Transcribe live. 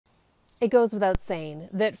It goes without saying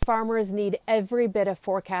that farmers need every bit of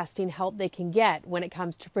forecasting help they can get when it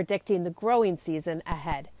comes to predicting the growing season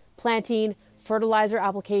ahead. Planting, fertilizer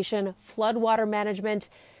application, floodwater management,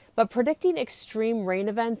 but predicting extreme rain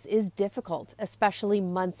events is difficult, especially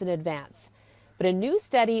months in advance. But a new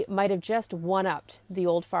study might have just one-upped the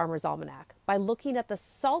old Farmer's Almanac by looking at the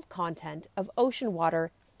salt content of ocean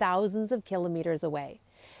water thousands of kilometers away.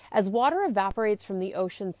 As water evaporates from the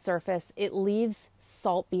ocean's surface, it leaves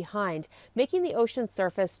salt behind, making the ocean's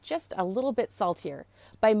surface just a little bit saltier.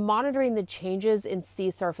 By monitoring the changes in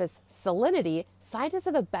sea surface salinity, scientists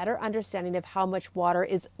have a better understanding of how much water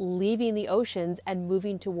is leaving the oceans and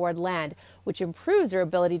moving toward land, which improves their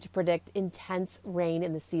ability to predict intense rain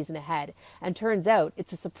in the season ahead. And turns out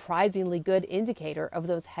it's a surprisingly good indicator of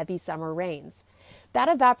those heavy summer rains. That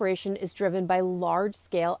evaporation is driven by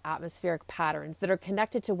large-scale atmospheric patterns that are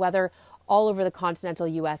connected to weather all over the continental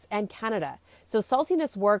US and Canada. So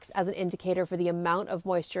saltiness works as an indicator for the amount of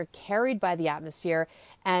moisture carried by the atmosphere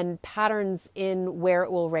and patterns in where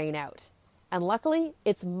it will rain out. And luckily,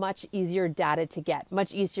 it's much easier data to get,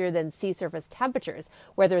 much easier than sea surface temperatures,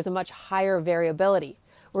 where there's a much higher variability.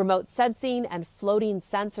 Remote sensing and floating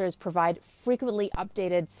sensors provide frequently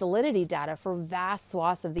updated salinity data for vast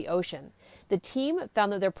swaths of the ocean. The team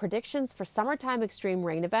found that their predictions for summertime extreme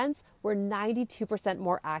rain events were 92%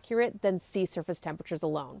 more accurate than sea surface temperatures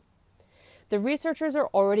alone. The researchers are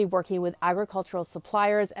already working with agricultural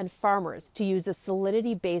suppliers and farmers to use the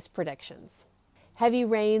salinity-based predictions. Heavy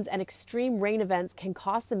rains and extreme rain events can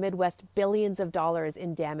cost the Midwest billions of dollars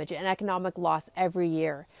in damage and economic loss every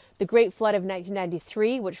year. The Great Flood of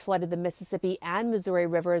 1993, which flooded the Mississippi and Missouri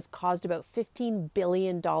rivers, caused about $15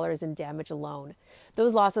 billion in damage alone.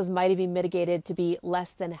 Those losses might have been mitigated to be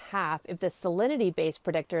less than half if the salinity-based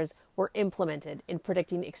predictors were implemented in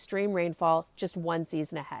predicting extreme rainfall just one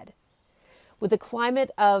season ahead. With the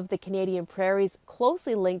climate of the Canadian prairies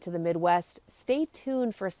closely linked to the Midwest, stay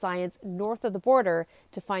tuned for science north of the border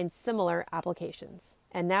to find similar applications.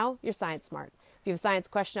 And now, you're Science Smart. If you have a science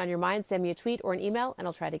question on your mind, send me a tweet or an email and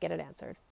I'll try to get it answered.